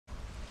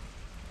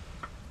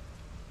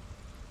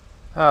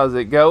How's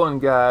it going,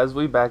 guys?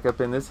 We back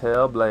up in this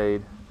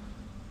Hellblade.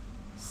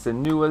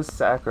 Senua's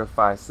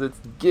sacrifice. Let's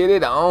get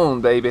it on,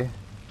 baby.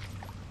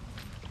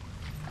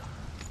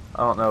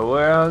 I don't know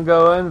where I'm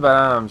going, but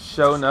I'm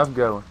sure enough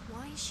going.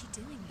 Why is she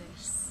doing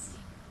this?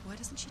 Why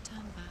doesn't she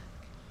turn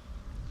back?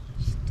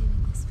 She's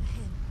doing this for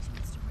him. She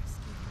wants to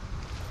rescue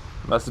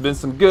him. Must have been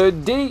some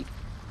good deep.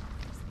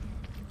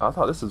 I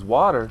thought this was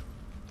water.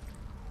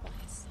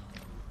 His soul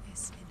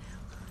is in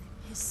Helheim.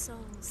 His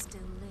soul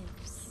still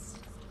lives.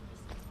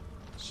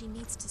 She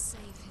needs to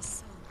save his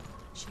soul.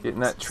 She Getting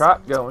wants that his trap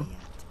soul to going. be at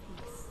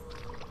peace.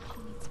 She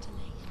needs to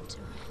lay him to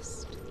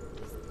rest.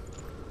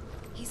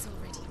 He's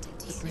already dead.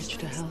 The bridge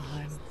to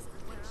Helheim.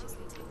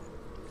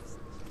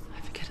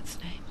 I forget its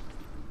name.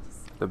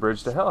 The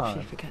bridge to She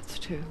Helheim. forgets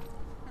too.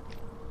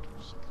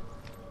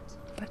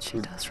 But she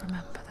does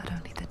remember that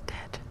only the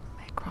dead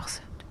may cross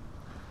it.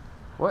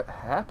 What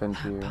happened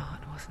That here?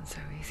 part wasn't so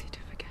easy to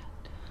forget.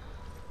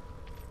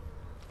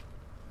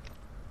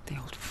 The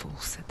old fool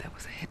said there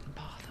was a hidden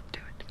path up to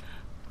it.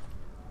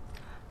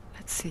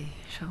 Let's see,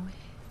 shall we?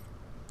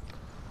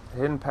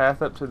 Hidden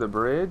path up to the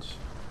bridge?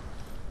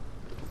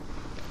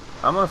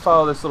 I'm gonna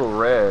follow this little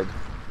red.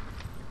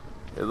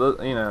 It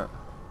look, you know,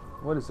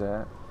 what is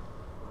that?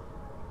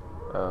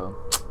 Oh,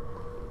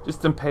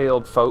 just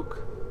impaled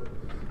folk.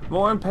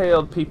 More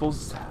impaled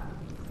peoples.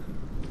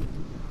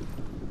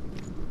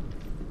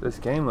 This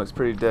game looks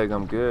pretty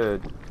daggum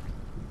good.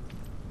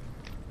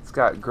 It's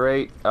got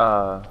great,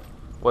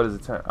 what is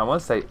the term? I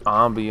want to say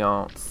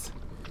ambiance,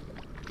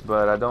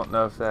 but I don't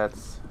know if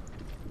that's.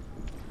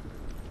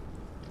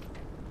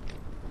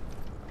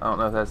 I don't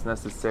know if that's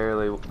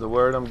necessarily the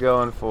word I'm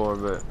going for,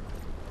 but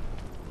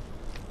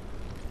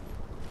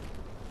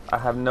I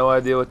have no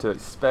idea what to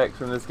expect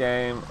from this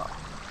game.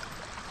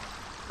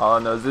 All I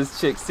know is this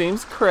chick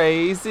seems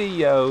crazy,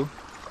 yo.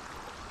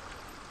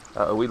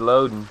 Uh-oh, we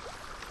loading.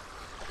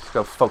 Let's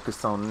go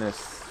focus on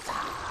this.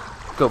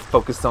 Go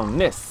focus on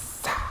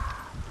this.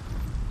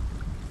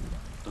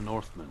 The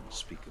Northmen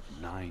speak of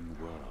 9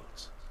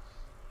 worlds.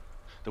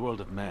 The world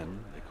of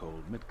men they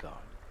call Midgard.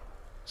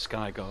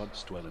 Sky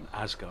gods dwell in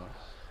Asgard.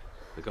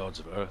 The gods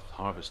of earth,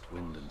 harvest,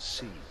 wind, and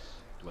sea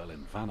dwell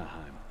in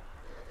Vanaheim.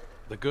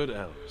 The good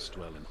elves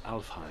dwell in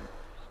Alfheim.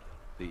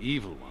 The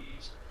evil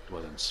ones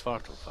dwell in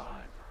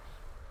Svartalfheim.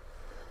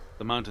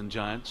 The mountain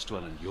giants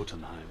dwell in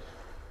Jotunheim.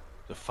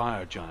 The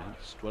fire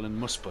giants dwell in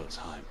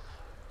Muspelheim.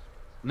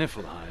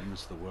 Niflheim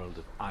is the world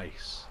of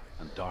ice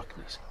and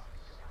darkness.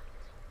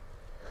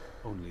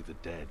 Only the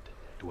dead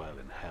dwell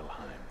in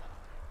Helheim.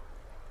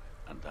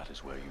 And that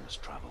is where you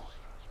must travel.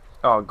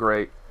 Oh,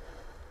 great.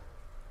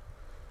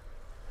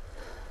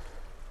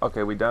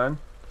 Okay, we done?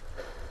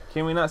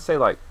 Can we not say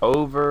like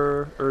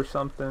over or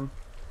something?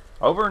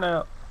 Over and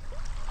out.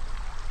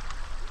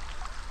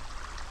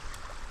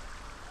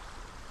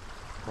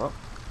 Well,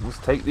 let's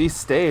take these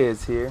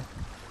stairs here.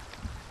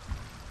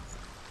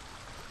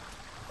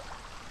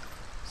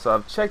 So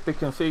I've checked the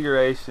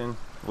configuration,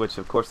 which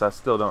of course I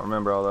still don't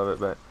remember all of it,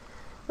 but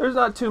there's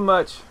not too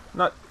much.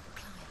 Not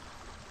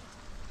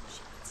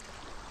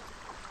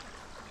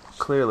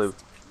clearly.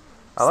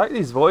 I like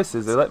these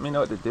voices. They let me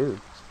know what to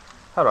do.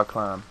 How do I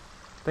climb?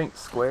 Think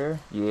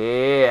square?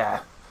 Yeah.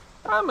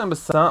 I remember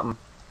something.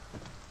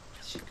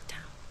 That's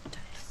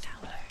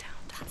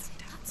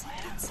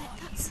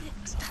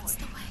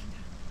the way.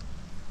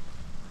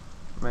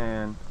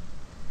 Man.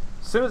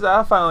 As soon as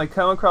I finally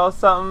come across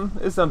something,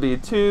 it's gonna be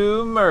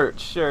too much,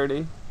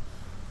 Shirty.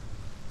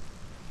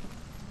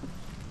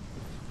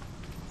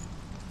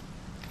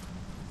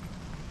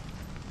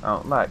 I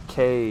don't like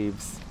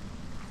caves.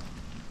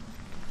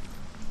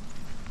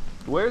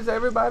 Where's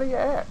everybody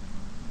at?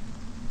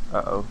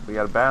 Uh-oh, we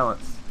gotta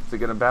balance. Is it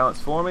gonna balance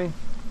for me?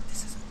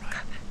 This isn't right.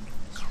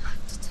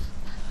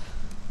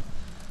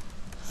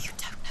 You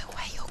don't know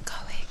where you're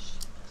going.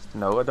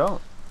 No, I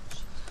don't.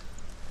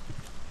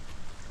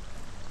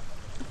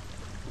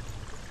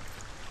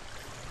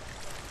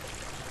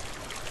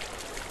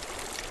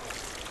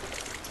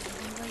 Do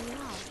you know where you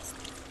are?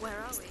 Where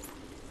are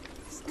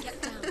we?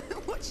 Get down.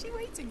 What's she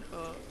waiting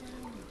for?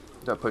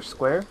 Do I push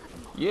square?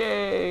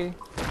 Yay!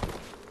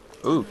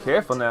 Ooh,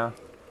 careful now.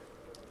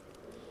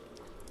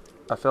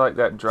 I feel like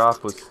that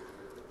drop was.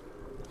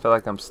 I feel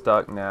like I'm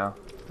stuck now.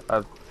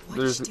 Why did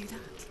There's. she do that?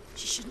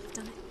 She shouldn't have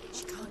done it.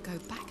 She can't go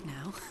back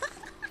now.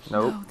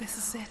 Nope. No, this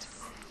is it.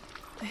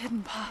 The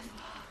hidden path.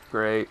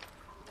 Great.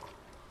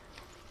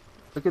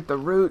 Look at the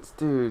roots,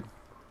 dude.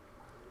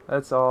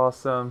 That's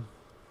awesome.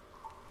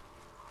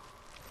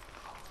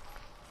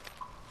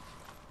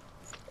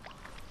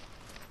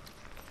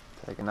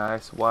 Take a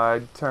nice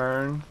wide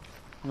turn.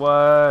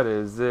 What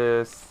is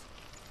this?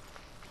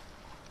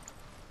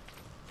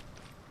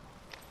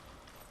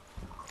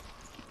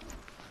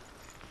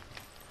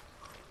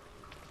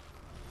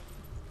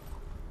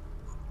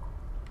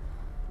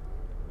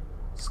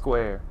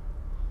 Square.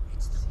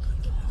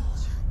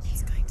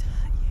 He's going to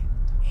hurt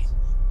you.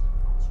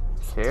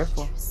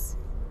 Careful.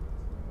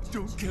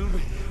 Don't kill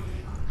me.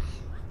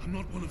 I'm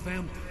not one of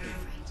them.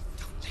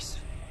 Don't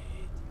listen.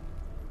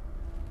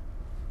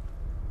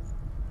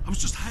 I was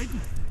just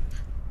hiding.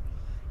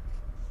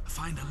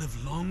 find I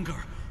live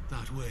longer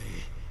that way.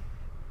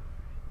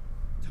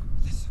 I'll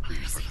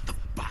never let the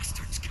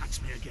bastards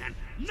catch me again.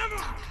 Never!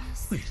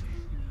 Wait.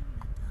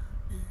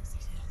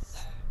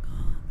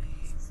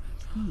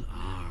 Who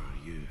are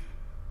you?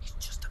 It's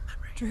just a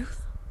memory.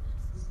 Ruth?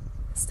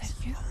 Is that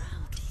you?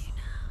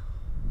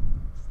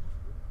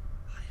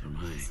 For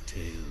my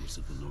tales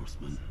of the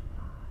Northmen,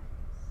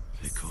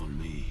 they call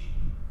me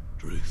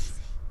Druth.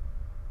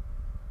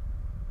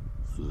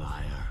 A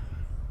liar.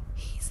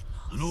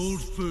 An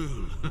old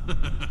fool.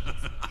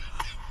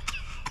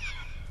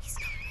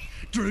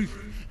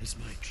 Druth is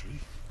my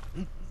truth.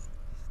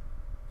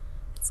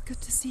 It's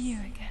good to see you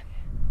again.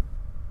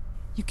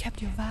 You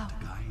kept your vow.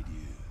 Guide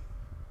you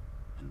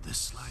in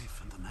this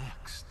life and the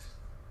next.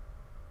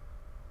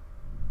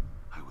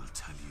 I will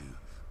tell you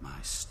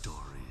my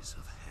stories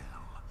of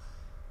hell,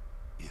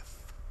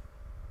 if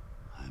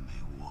I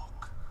may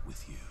walk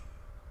with you.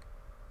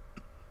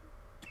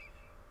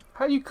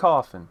 How you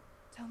coughing?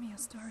 Tell me your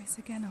stories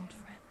again, old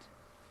friend.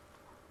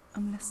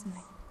 I'm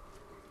listening.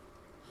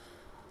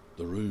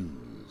 The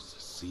runes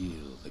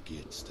seal the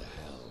gates to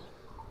hell.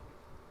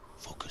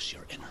 Focus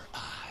your inner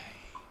eye,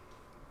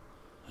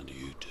 and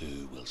you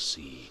too will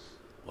see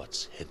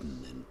what's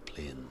hidden in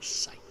plain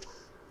sight.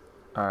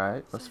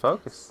 Alright, let's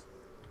focus.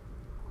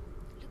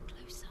 Look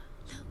closer.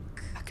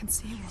 Look. I can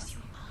see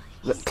one.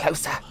 Look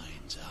closer.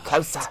 Mind's eye.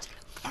 Closer.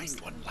 Find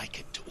one like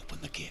it to open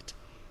the gate.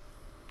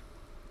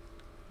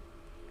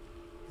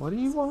 What do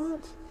you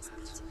want?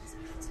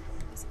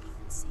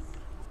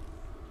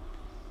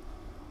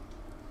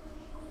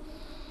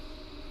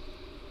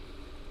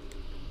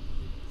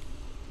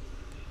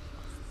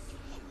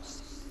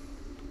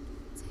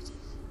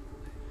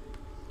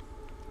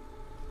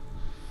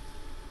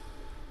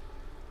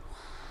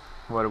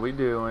 What are we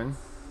doing?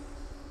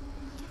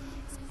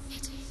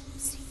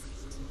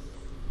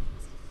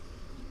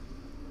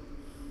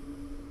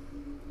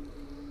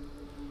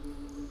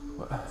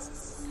 What?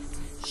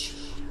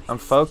 I'm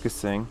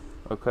focusing,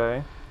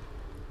 okay?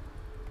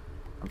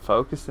 I'm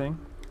focusing.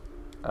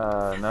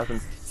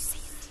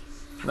 Nothing's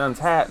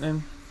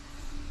happening.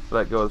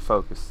 Let go of the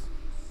focus.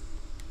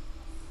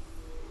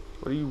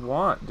 What do you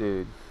want,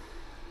 dude?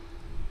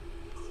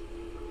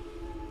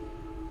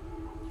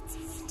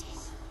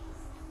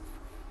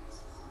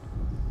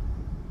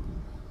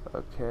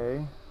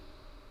 Okay.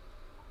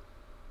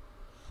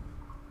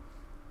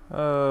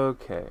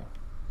 Okay.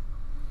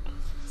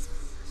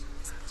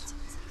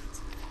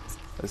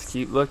 Let's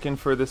keep looking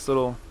for this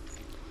little...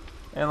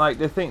 And like,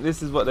 they think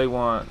this is what they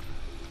want.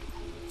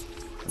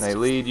 And they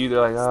lead you,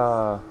 they're like,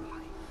 ah.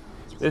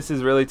 This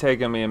is really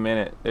taking me a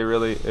minute.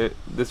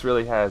 This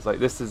really has. Like,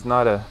 this is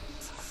not a...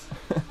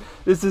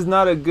 this is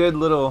not a good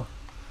little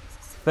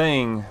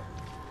thing.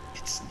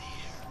 It's near.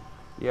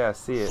 Yeah, I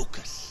see it.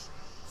 Focus.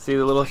 See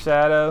the little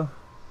shadow?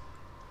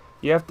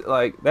 You have to,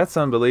 like, that's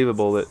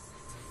unbelievable that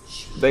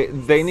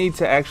they need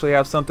to actually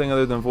have something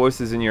other than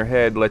voices in your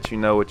head let you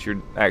know what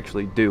you're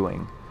actually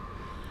doing.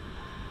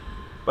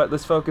 But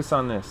let's focus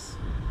on this.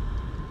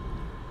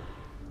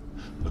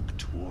 Look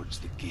towards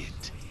the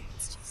gate.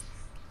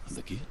 And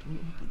the gate will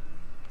open.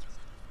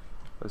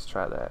 Let's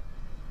try that.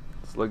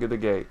 Let's look at the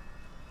gate.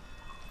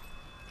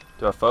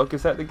 Do I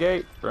focus at the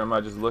gate, or am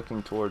I just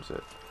looking towards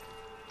it?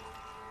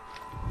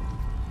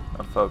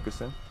 I'm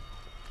focusing.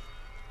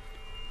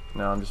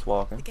 No, I'm just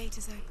walking. The gate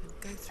is open.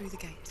 Go through the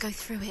gate. Go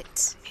through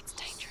it. It's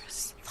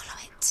dangerous. Follow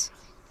it.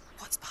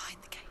 What's behind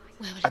the gate?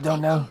 Where will I it don't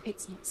take know.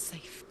 It's not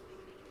safe.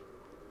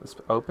 Let's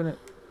open it.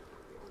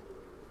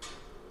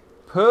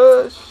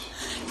 Push!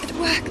 It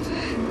worked.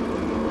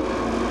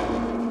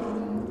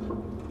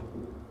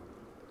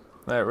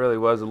 That really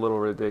was a little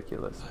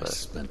ridiculous, I but...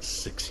 spent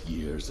 6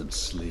 years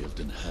enslaved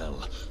in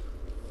hell.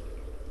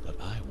 But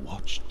I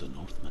watched the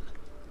Northmen.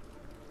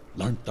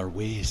 Learnt their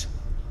ways.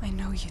 I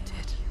know you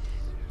did.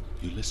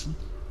 You listened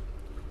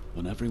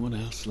when everyone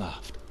else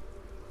laughed.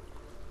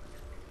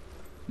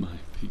 My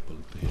people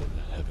paid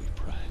a heavy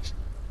price.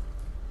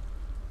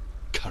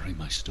 Carry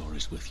my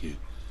stories with you,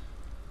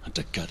 and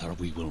together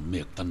we will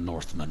make the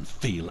Northmen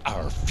feel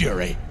our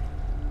fury.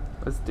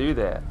 Let's do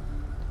that.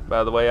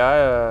 By the way,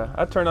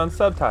 I turned on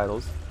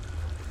subtitles.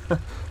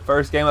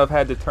 First game I've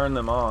had to turn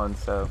them on,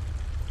 so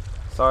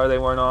sorry they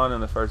weren't on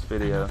in the first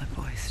video. Another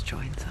voice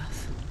joins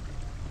us.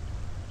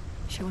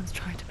 She once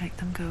tried to make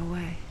them go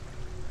away.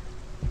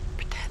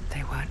 Pretend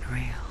they weren't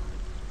real.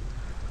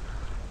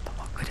 But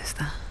what good is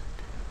that?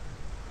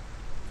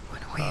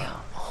 When we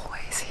are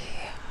always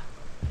here.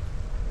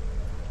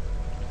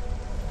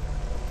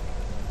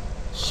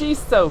 She's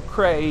so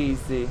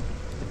crazy.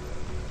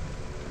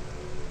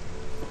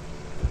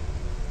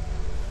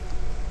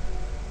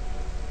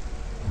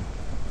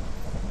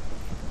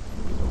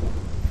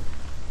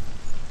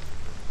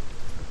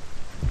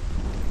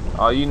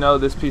 Oh, you know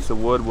this piece of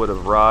wood would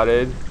have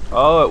rotted.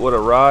 Oh, it would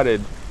have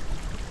rotted.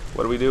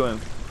 What are we doing?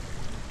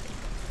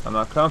 I'm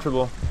not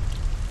comfortable.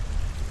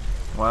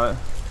 Why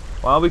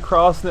are we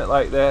crossing it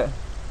like that?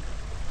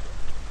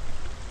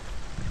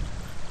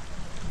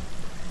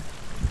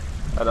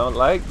 I don't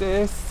like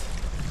this.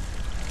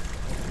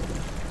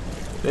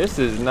 This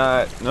is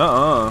not,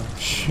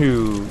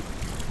 shoot.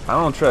 I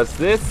don't trust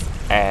this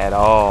at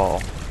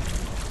all.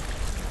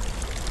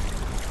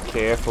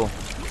 Careful.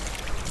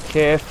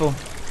 Careful.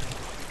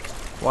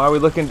 Why are we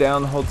looking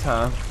down the whole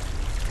time?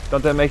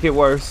 Don't that make it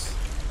worse?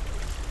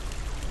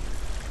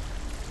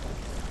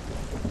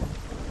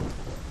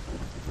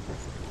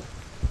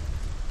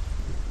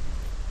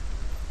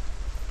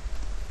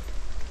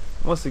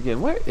 Once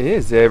again, where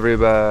is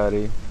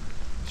everybody?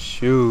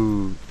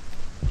 Shoot.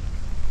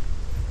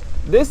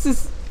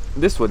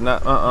 This would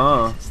not,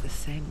 It's the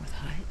same with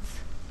heights.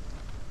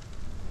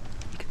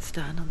 You can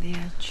stand on the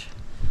edge,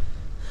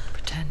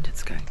 pretend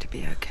it's going to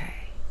be okay.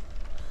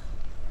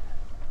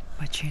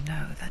 But you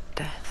know that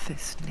death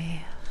is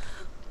near,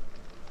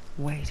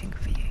 waiting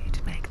for you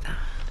to make that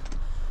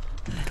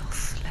little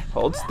slip.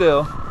 Hold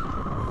still.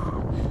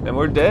 And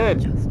we're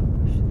dead. Just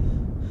push.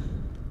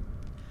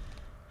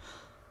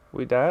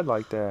 We died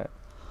like that.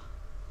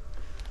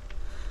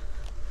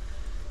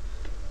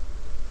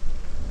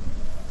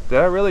 Did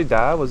I really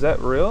die? Was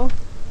that real?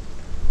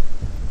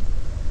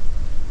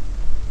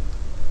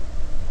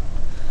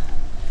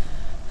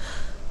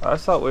 I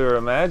thought we were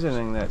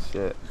imagining that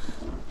shit.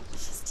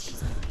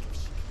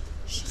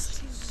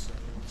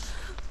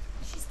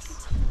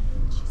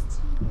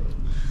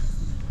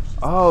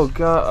 Oh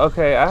god,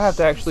 okay, I have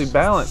to actually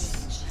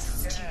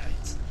balance.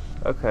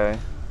 Okay.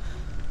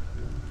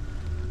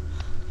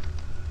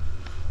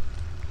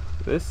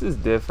 This is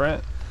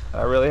different.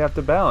 I really have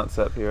to balance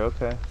up here,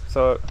 okay.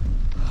 So,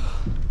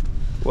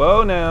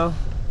 whoa now.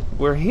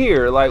 We're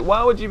here, like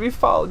why would you be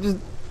falling? Just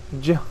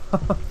jump,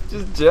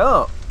 just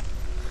jump.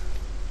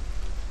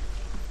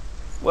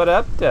 What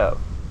up though?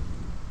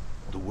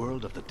 The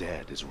world of the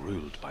dead is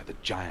ruled by the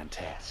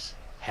giantess,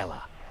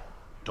 Hela,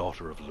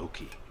 daughter of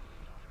Loki.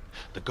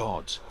 The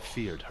gods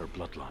feared her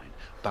bloodline,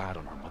 bad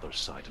on her mother's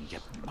side and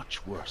yet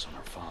much worse on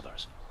her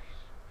father's.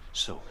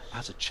 So,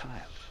 as a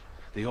child,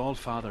 the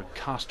All-Father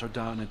cast her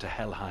down into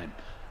Helheim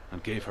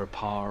and gave her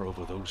power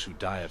over those who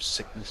die of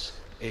sickness,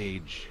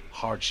 age,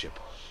 hardship,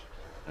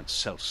 and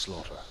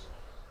self-slaughter.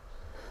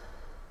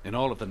 In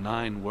all of the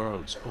 9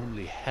 worlds,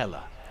 only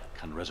Hela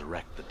can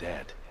resurrect the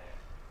dead.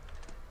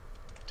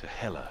 To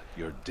Hela,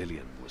 your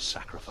Dillion was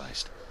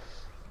sacrificed,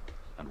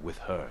 and with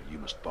her you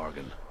must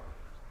bargain.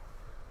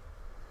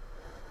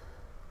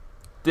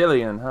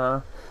 Dillion,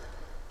 huh?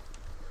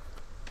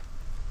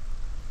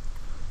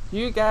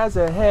 You guys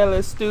are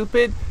hella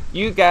stupid.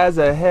 You guys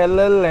are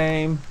hella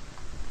lame.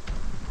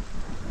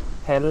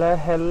 Hella,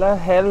 hella,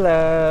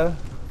 hella.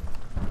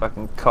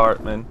 Fucking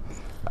Cartman.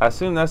 I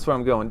assume that's where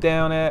I'm going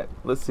down at.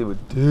 Let's see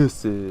what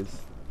this is.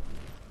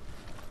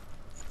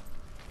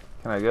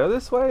 Can I go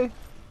this way?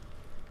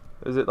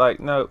 Is it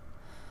like, nope.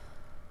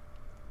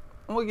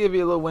 We'll give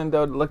you a little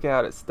window to look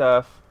out at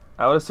stuff.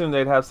 I would assume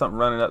they'd have something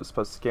running up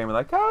supposed to scare me,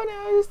 like, oh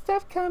no, there's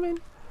stuff coming.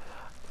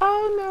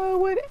 Oh no,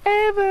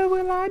 whatever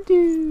will I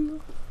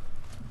do?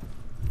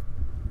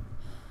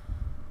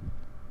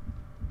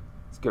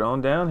 Let's get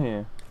on down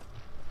here.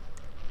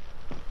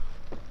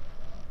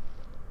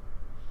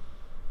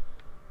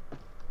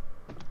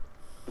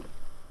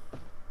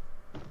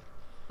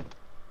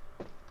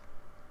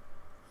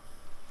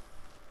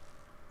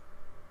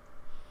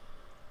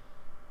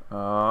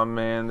 Oh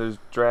man, there's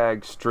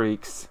drag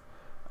streaks.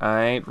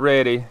 I ain't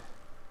ready.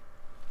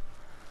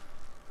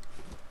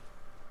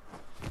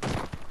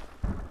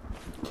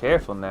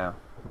 Careful now.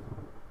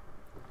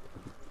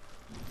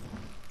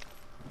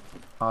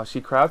 Oh,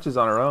 she crouches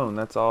on her own.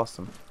 That's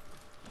awesome.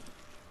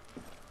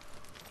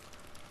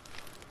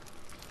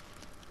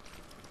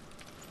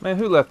 Man,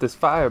 who left this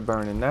fire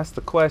burning? That's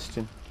the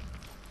question.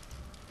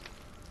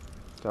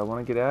 Do I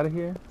want to get out of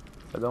here?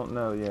 I don't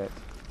know yet.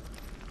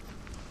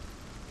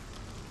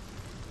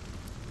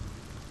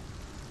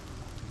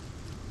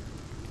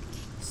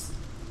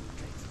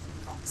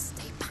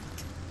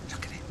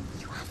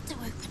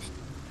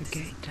 The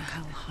gate to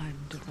Helheim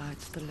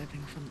divides the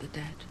living from the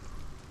dead.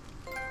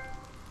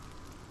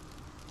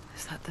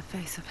 Is that the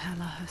face of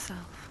Hela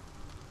herself?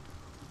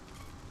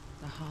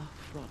 The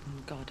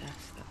half-rotten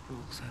goddess that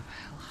rules over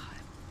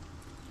Helheim.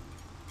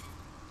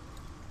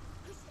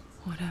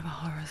 Whatever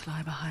horrors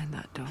lie behind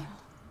that door,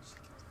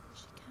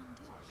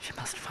 she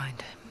must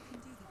find him.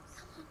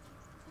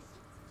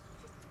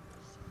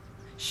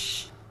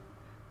 Shh.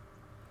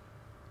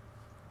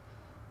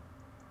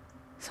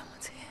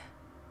 Someone's here.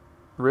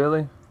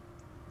 Really?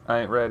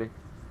 I ain't ready.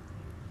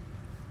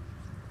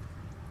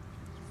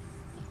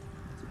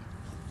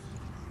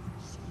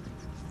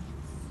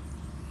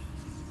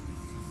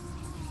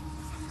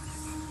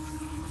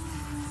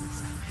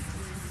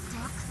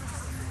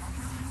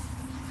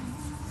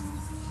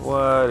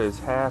 What is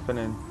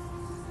happening?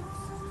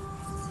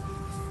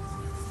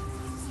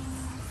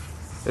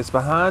 It's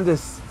behind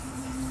us.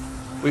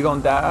 We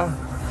gonna die?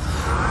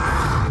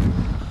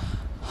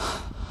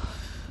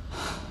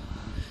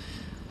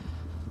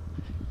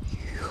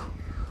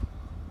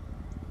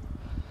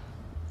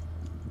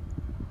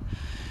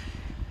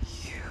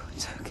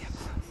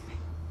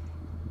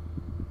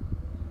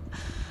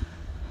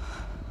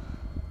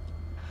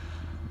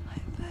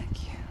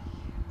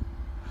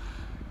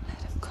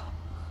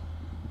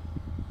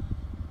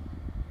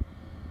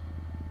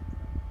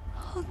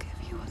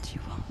 what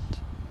you want.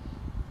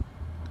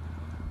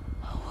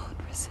 I won't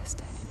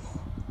resist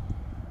anymore.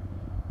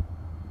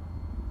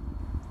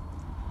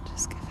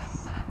 Just give him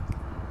back.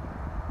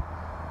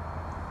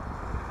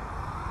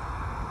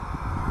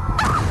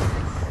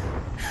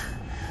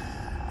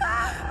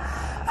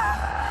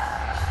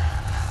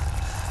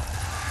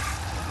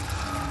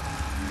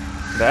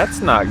 That's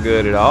not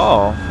good at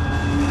all.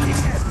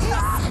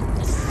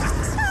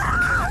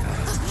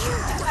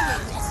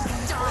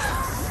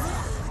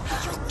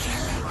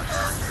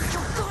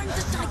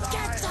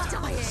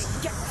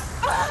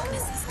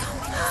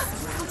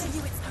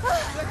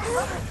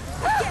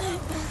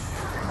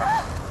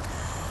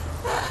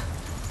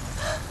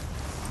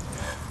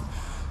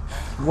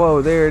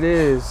 Whoa, there it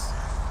is.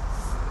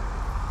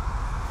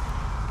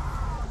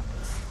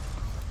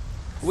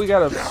 We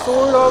got a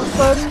sword all of a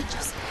sudden?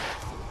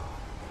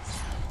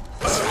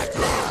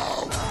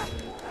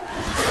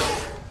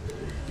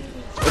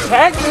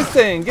 Attack this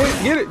thing! Get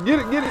it, get it, get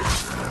it, get it!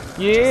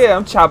 Yeah,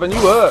 I'm chopping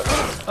you up.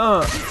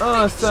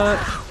 Son.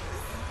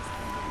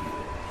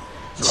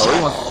 Oh,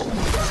 he wants...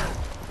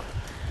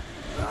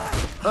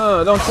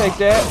 don't take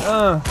that.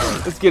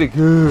 Let's get it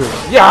good.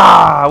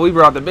 Yeah, we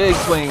brought the big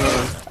swing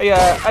in.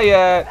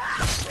 Ayah,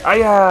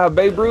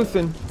 Babe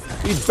Ruthin.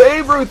 We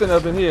Babe Ruthin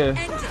up in here. End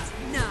it.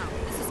 No,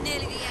 this is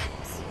nearly the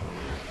end.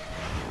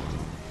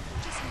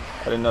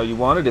 I didn't know you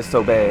wanted it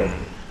so bad.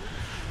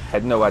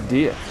 Had no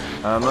idea.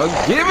 I'm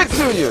gonna give it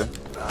to you.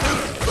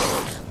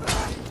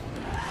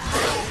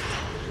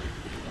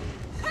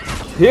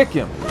 Kick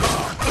him.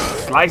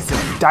 Slice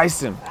him,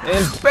 dice him,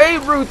 and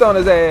Babe Ruth on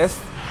his ass.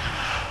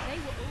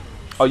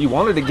 Oh, you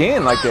want it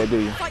again like that, do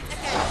you?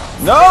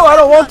 No, I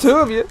don't want two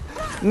of you.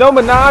 No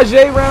menage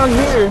around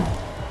here.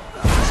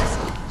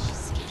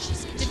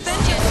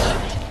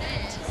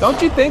 Don't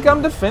you think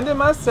I'm defending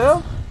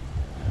myself?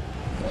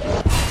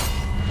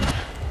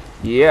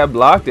 Yeah, I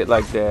blocked it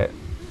like that.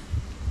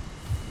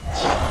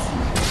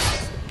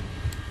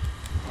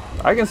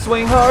 I can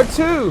swing hard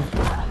too.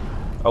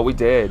 Oh, we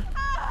dead.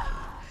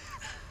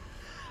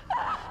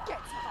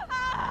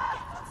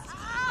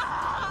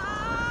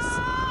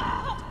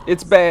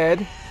 It's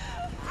bad.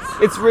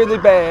 It's really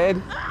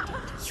bad.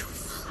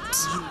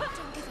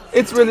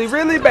 It's really,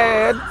 really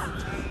bad.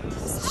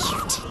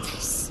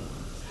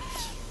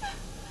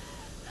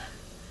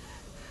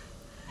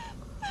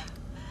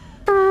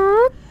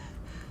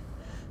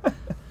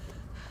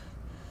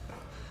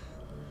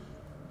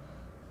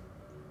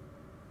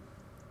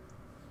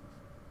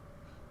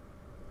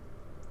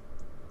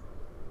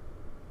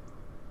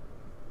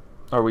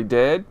 Are we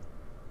dead?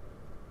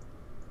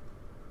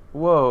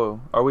 Whoa,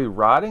 are we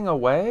rotting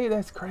away?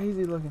 That's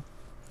crazy looking.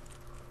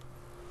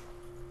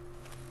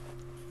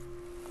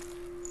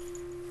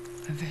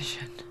 A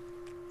vision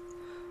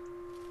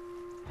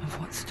of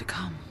what's to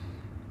come.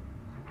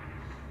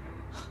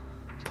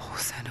 Poor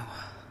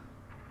Senua.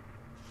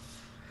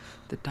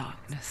 The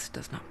darkness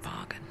does not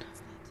bargain.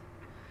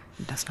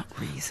 It does not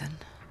reason.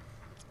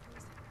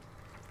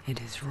 It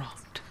is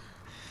rot.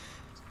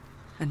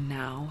 And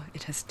now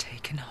it has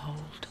taken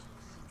hold.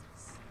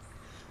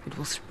 It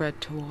will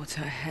spread towards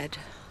her head,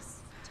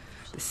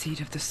 the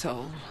seat of the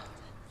soul,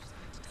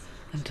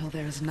 until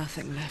there is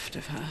nothing left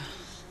of her.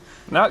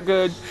 Not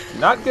good.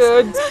 Not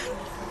good.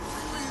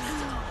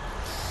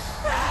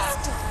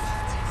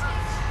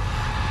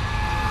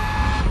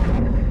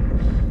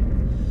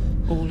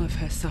 All of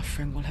her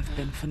suffering will have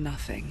been for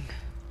nothing.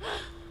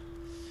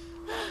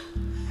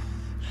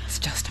 It's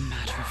just a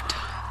matter of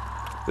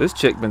time. This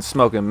chick been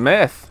smoking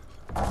meth.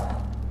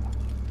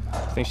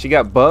 I think she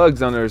got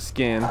bugs under her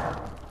skin.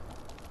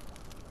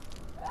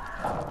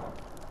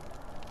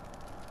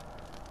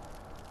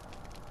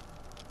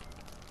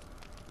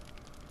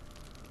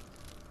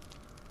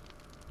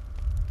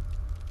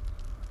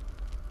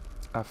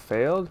 I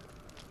failed?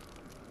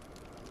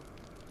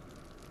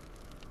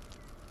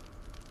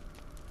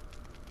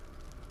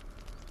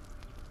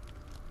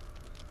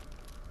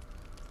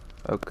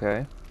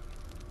 Okay.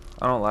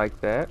 I don't like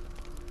that.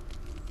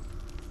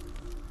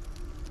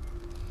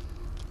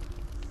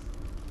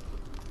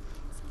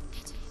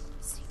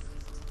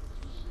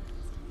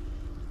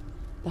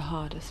 The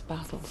hardest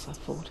battles are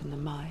fought in the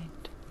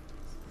mind.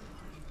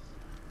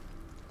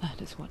 That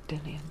is what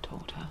Dillian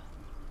taught her.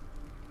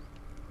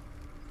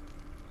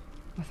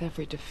 With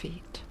every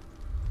defeat,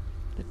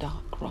 the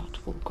dark rot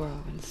will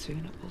grow and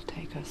soon it will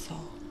take her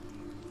soul.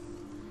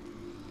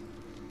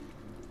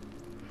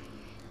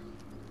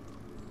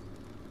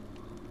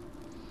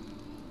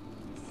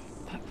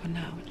 But for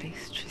now, at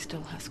least, she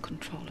still has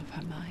control of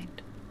her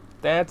mind.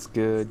 That's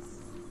good.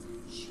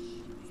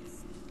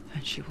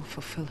 And she will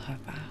fulfill her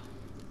vow.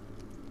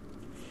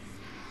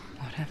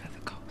 Whatever the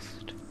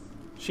cost.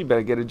 She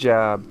better get a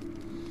job.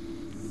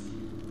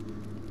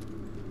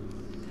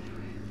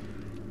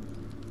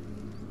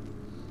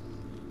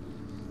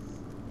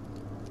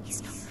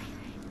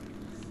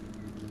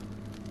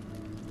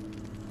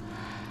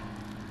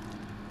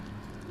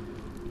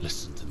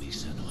 Listen to me,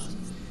 Senua.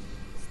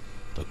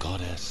 The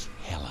goddess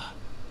Hela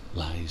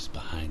lies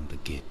behind the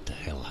gate to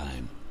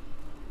Helheim.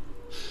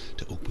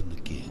 To open the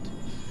gate,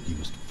 you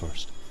must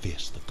first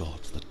face the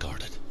gods that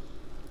guard it.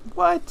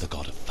 What? The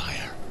god of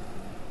fire,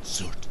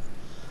 Surt,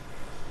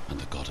 and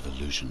the god of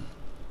illusion,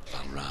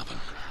 Valravn.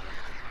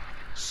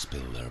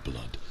 Spill their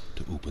blood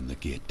to open the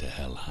gate to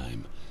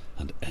Helheim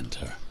and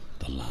enter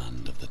the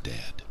land of the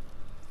dead.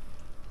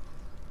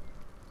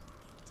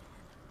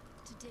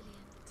 To Dillian.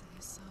 To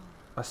his soul.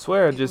 I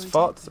swear I It just won't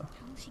fought open. some.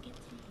 How will she get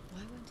through?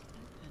 Why won't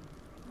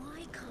it open?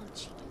 Why can't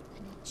she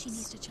open it? She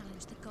needs to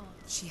challenge the gods.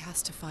 She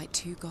has to fight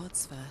two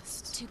gods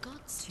first. Two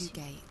gods? Two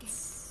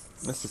gates.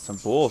 This is some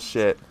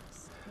bullshit.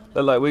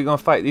 Look like we're gonna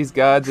fight these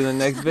gods in the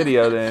next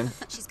video then.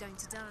 She's going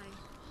to die.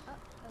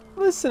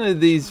 Listen to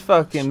these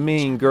fucking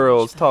mean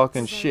girls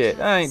talking shit.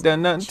 I ain't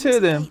done nothing to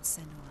them.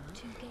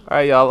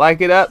 Alright, y'all, like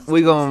it up.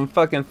 We gonna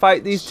fucking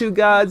fight these two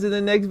gods in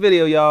the next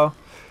video, y'all.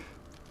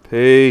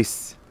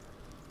 Peace.